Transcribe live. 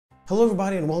Hello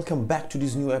everybody and welcome back to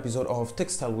this new episode of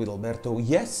Textile with Alberto.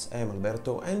 Yes, I am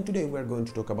Alberto and today we're going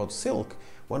to talk about silk,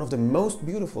 one of the most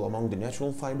beautiful among the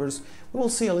natural fibers. We will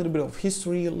see a little bit of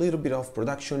history, a little bit of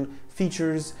production,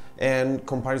 features and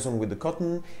comparison with the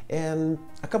cotton and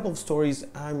a couple of stories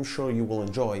I'm sure you will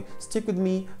enjoy. Stick with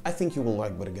me, I think you will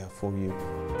like what I got for you.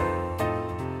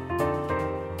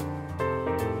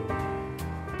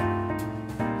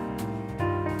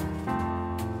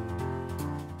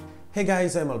 Hey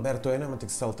guys, I'm Alberto and I'm a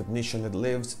textile technician that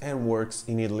lives and works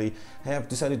in Italy. I have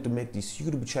decided to make this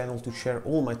YouTube channel to share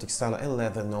all my textile and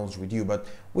leather knowledge with you, but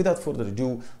without further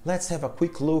ado, let's have a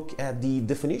quick look at the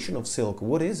definition of silk.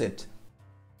 What is it?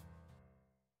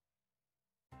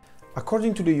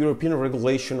 According to the European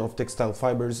regulation of textile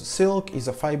fibers, silk is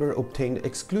a fiber obtained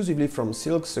exclusively from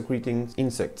silk-secreting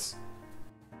insects.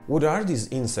 What are these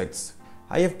insects?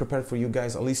 I have prepared for you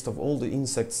guys a list of all the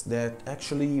insects that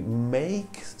actually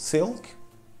make silk.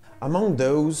 Among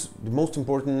those, the most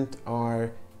important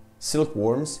are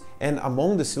silkworms, and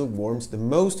among the silkworms, the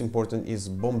most important is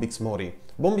Bombyx mori.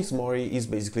 Bombyx mori is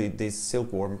basically this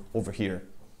silkworm over here.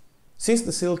 Since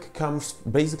the silk comes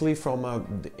basically from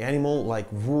the animal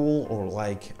like wool or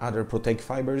like other protect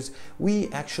fibers, we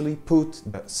actually put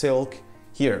the silk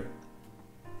here.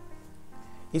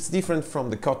 It's different from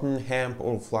the cotton, hemp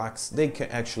or flax. They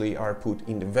actually are put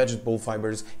in the vegetable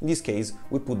fibers. In this case,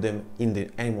 we put them in the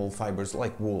animal fibers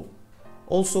like wool.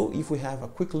 Also, if we have a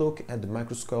quick look at the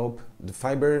microscope, the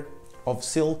fiber of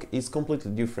silk is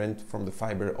completely different from the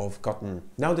fiber of cotton.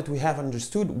 Now that we have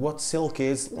understood what silk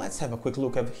is, let's have a quick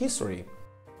look at history.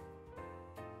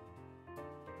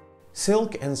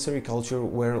 Silk and sericulture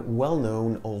were well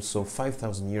known also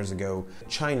 5,000 years ago.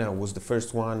 China was the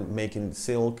first one making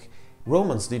silk.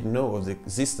 Romans didn't know of the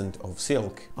existence of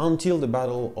silk until the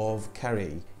Battle of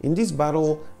Carrhae. In this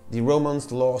battle, the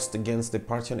Romans lost against the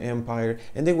Parthian Empire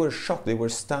and they were shocked, they were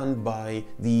stunned by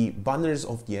the banners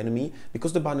of the enemy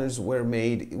because the banners were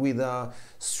made with a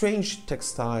strange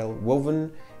textile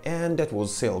woven, and that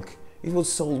was silk. It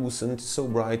was so lucent, so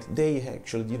bright, they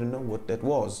actually didn't know what that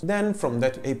was. Then from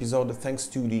that episode, thanks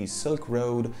to the Silk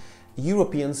Road,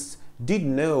 Europeans did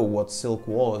know what silk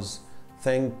was.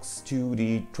 Thanks to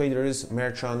the traders,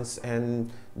 merchants,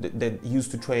 and that used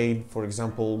to trade, for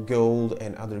example, gold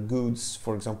and other goods,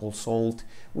 for example, salt,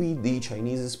 with the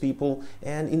Chinese people.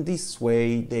 And in this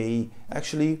way, they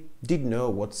actually did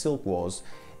know what silk was.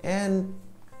 And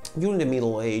during the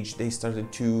Middle Age, they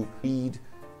started to read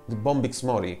the Bombyx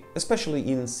mori,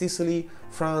 especially in Sicily,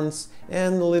 France,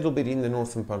 and a little bit in the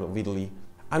northern part of Italy.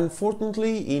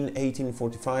 Unfortunately, in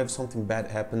 1845, something bad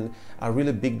happened, a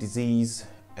really big disease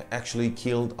actually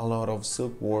killed a lot of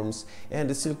silkworms, and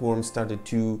the silkworms started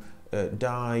to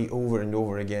die over and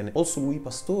over again. Also, Louis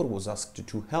Pasteur was asked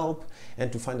to help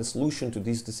and to find a solution to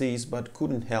this disease, but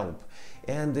couldn't help.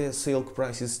 And the silk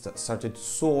prices started to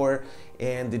soar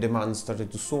and the demand started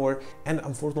to soar. And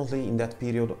unfortunately, in that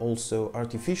period, also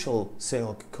artificial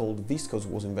silk called viscose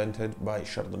was invented by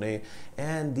Chardonnay,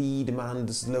 and the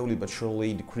demand slowly but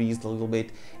surely decreased a little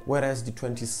bit, whereas the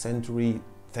 20th century,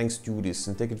 thanks to the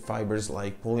synthetic fibers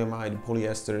like polyamide,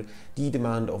 polyester, the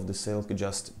demand of the silk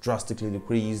just drastically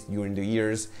decreased during the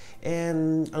years,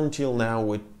 and until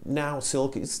now,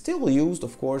 silk is still used,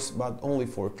 of course, but only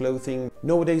for clothing.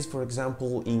 Nowadays, for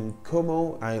example, in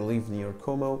Como, I live near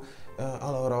Como,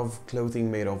 a lot of clothing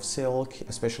made of silk,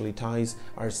 especially ties,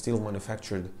 are still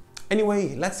manufactured.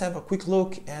 Anyway, let's have a quick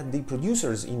look at the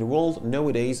producers in the world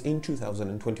nowadays in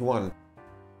 2021.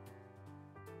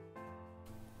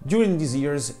 During these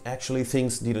years, actually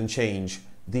things didn't change.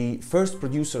 The first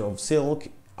producer of silk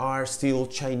are still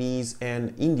Chinese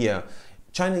and India.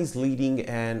 China is leading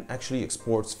and actually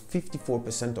exports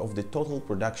 54% of the total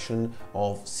production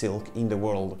of silk in the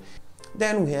world.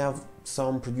 Then we have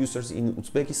some producers in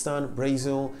Uzbekistan,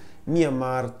 Brazil,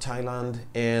 Myanmar, Thailand,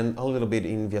 and a little bit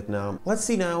in Vietnam. Let's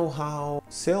see now how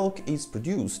silk is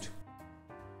produced.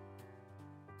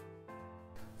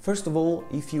 First of all,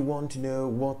 if you want to know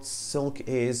what silk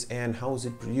is and how is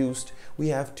it produced, we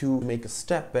have to make a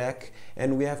step back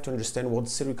and we have to understand what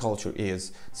sericulture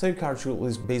is. Sericulture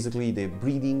is basically the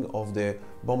breeding of the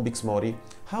Bombyx mori.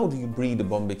 How do you breed the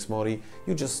Bombyx mori?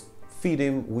 You just feed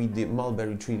him with the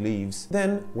mulberry tree leaves.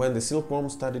 Then, when the silkworm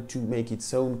started to make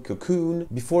its own cocoon,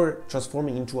 before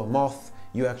transforming into a moth,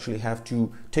 you actually have to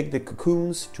take the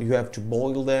cocoons, you have to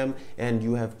boil them, and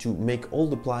you have to make all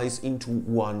the plies into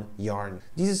one yarn.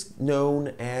 This is known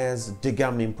as the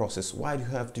degamming process. Why do you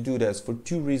have to do this? For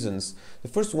two reasons. The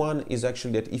first one is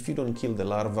actually that if you don't kill the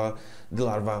larva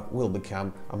will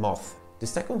become a moth. The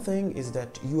second thing is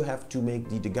that you have to make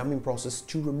the degumming process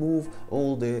to remove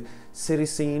all the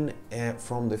sericin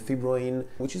from the fibroin,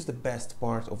 which is the best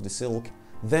part of the silk.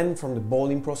 Then from the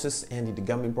boiling process and the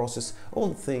degumming process, all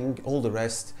the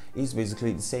rest is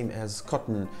basically the same as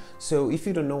cotton. So if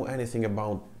you don't know anything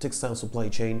about textile supply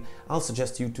chain, I'll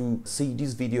suggest you to see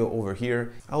this video over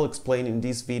here. I'll explain in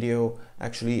this video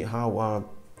actually how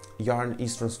yarn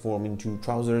is transformed into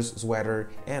trousers,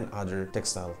 sweater and other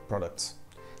textile products.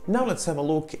 Now let's have a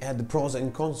look at the pros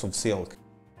and cons of silk.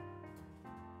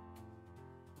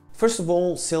 First of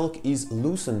all, silk is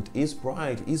lucent, is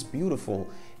bright, is beautiful,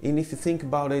 and if you think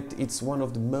about it, it's one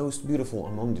of the most beautiful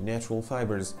among the natural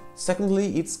fibers.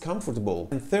 Secondly, it's comfortable,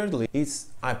 and thirdly, it's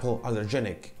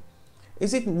hypoallergenic.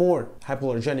 Is it more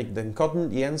hypoallergenic than cotton?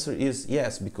 The answer is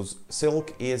yes, because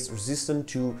silk is resistant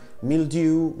to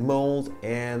mildew, mold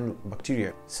and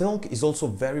bacteria. Silk is also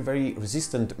very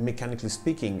resistant, mechanically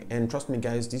speaking, and trust me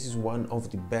guys, this is one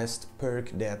of the best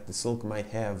perks that the silk might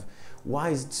have. Why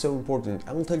is it so important?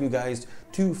 I will tell you guys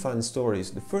two fun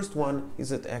stories. The first one is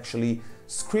that actually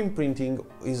screen printing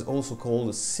is also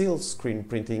called silk screen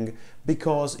printing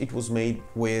because it was made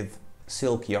with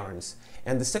silk yarns.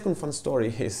 And the second fun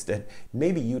story is that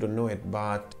maybe you don't know it,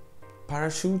 but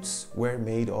parachutes were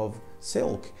made of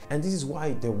silk, and this is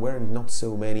why there were not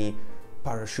so many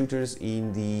parachuters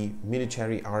in the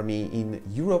military army in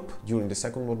Europe during the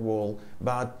Second World War,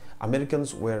 but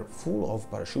Americans were full of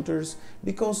parachuters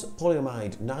because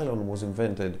polyamide nylon was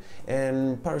invented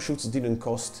and parachutes didn't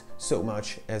cost so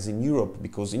much as in Europe,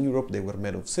 because in Europe they were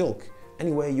made of silk.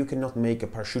 Anyway, you cannot make a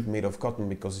parachute made of cotton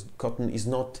because cotton is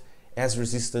not as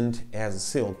resistant as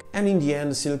silk. And in the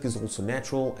end, silk is also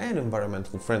natural and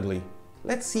environmental friendly.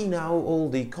 Let's see now all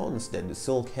the cons that the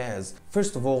silk has.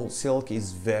 First of all, silk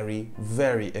is very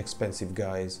expensive,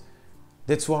 guys.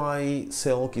 That's why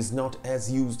silk is not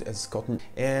as used as cotton,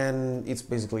 and it's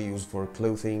basically used for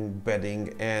clothing,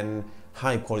 bedding and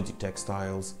high quality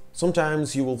textiles.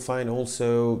 Sometimes you will find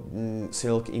also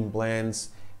silk in blends.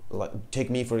 Like, take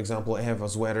me for example, I have a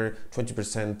sweater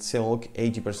 20% silk,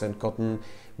 80% cotton,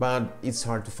 but it's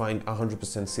hard to find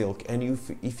 100% silk, and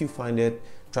if you find it,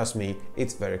 trust me,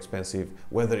 it's very expensive,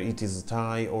 whether it is a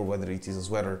tie or whether it is a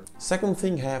sweater. Second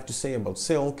thing I have to say about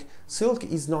silk, silk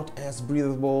is not as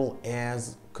breathable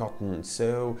as cotton.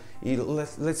 So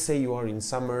let's say you are in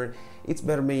summer, it's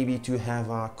better maybe to have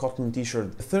a cotton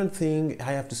t-shirt. The third thing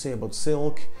I have to say about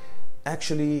silk,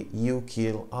 actually you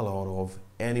kill a lot of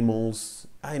animals.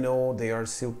 I know they are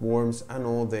silkworms, I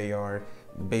know they are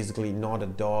basically not a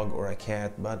dog or a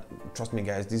cat, but trust me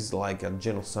guys, this is like a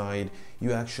genocide.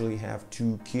 You actually have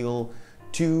to kill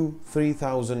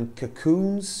 2,000–3,000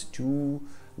 cocoons to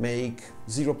make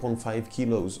 0.5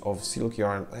 kilos of silk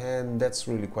yarn, and that's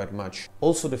really quite much.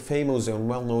 Also, the famous and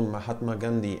well-known Mahatma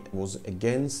Gandhi was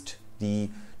against the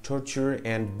torture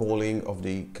and boiling of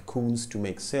the cocoons to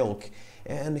make silk,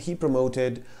 and he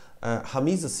promoted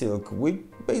Hamisa silk, which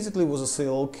basically was a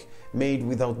silk made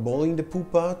without boiling the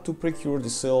pupa to procure the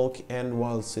silk, and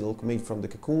wild silk made from the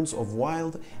cocoons of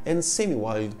wild and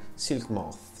semi-wild silk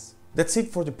moths. That's it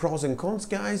for the pros and cons,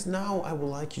 guys. Now I would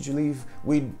like you to leave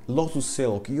with lotus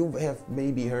silk. You have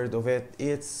maybe heard of it.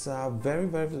 It's a very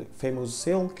famous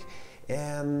silk,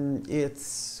 and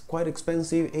it's quite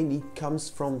expensive, and it comes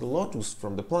from the lotus,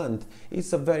 from the plant.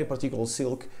 It's a very particular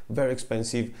silk, very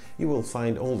expensive. You will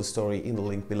find all the story in the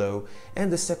link below. And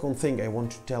the second thing I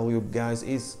want to tell you guys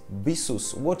is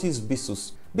byssus. What is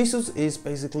byssus? Byssus is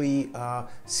basically a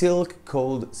silk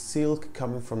called silk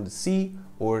coming from the sea,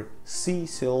 or sea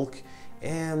silk,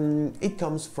 and it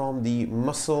comes from the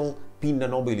mussel Pinna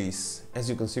nobilis. As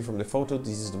you can see from the photo,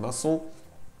 this is the mussel.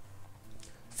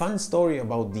 Fun story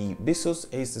about the byssus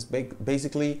is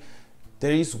basically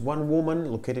there is one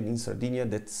woman located in Sardinia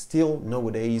that still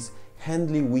nowadays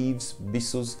handily weaves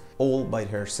byssus all by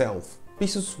herself.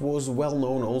 Byssus was well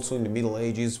known also in the Middle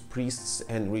Ages. Priests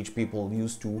and rich people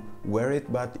used to wear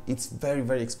it, but it's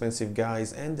very expensive,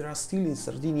 guys, and there are still in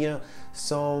Sardinia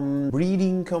some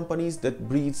breeding companies that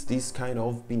breeds this kind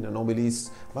of Pinna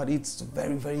nobilis, but it's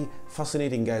very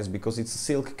fascinating, guys, because it's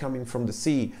silk coming from the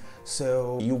sea.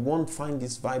 So you won't find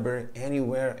this fiber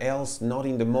anywhere else, not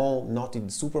in the mall, not in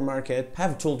the supermarket. I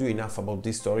have told you enough about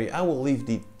this story. I will leave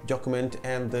the document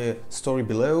and the story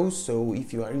below, so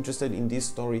if you are interested in this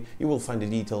story, you will find the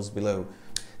details below.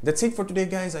 That's it for today,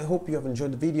 guys. I hope you have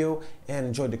enjoyed the video and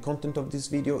enjoyed the content of this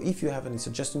video. If you have any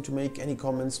suggestion to make, any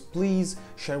comments, please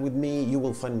share with me. You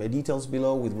will find my details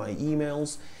below with my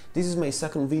emails. This is my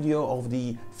second video of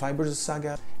the fibers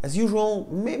saga. As usual,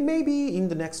 maybe in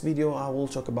the next video I will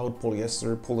talk about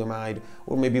polyester, polyamide,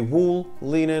 or maybe wool,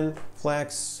 linen,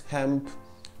 flax, hemp,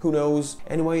 Who knows?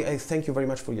 Anyway, I thank you very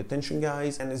much for your attention,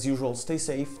 guys, and as usual, stay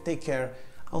safe, take care.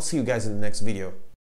 I'll see you guys in the next video.